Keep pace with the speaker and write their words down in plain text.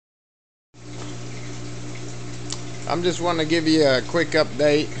I'm just wanting to give you a quick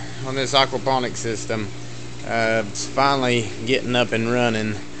update on this aquaponics system. It's finally getting up and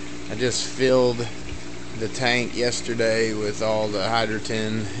running. I just filled the tank yesterday with all the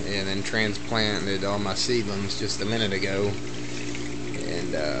hydroton and then transplanted all my seedlings just a minute ago.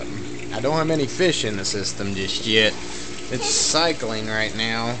 And I don't have any fish in the system just yet. It's cycling right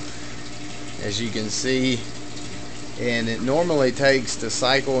now, as you can see. And it normally takes to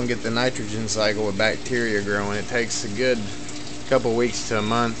cycle and get the nitrogen cycle with bacteria growing, it takes a good couple weeks to a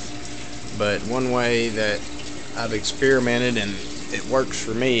month. But one way that I've experimented and it works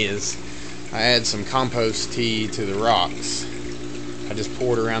for me is I add some compost tea to the rocks. I just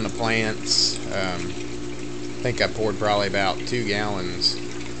pour it around the plants. I think I poured probably about 2 gallons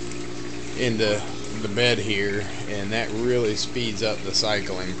into the bed here, and that really speeds up the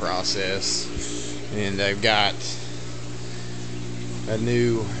cycling process. And I've got a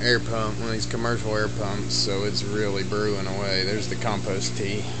new air pump, one of these commercial air pumps, so it's really brewing away. There's the compost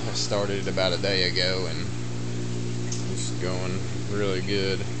tea. I started it about a day ago and it's going really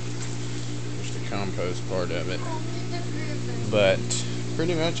good. There's the compost part of it. But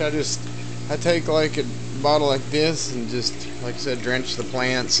pretty much I take like a bottle like this and just, like I said, drench the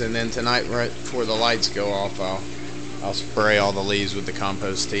plants, and then tonight right before the lights go off I'll spray all the leaves with the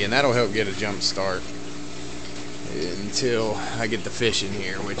compost tea, and that'll help get a jump start until I get the fish in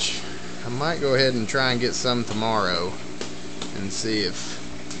here, which I might go ahead and try and get some tomorrow and see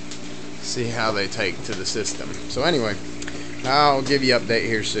how they take to the system. So anyway, I'll give you an update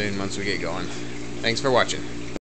here soon once we get going. Thanks for watching.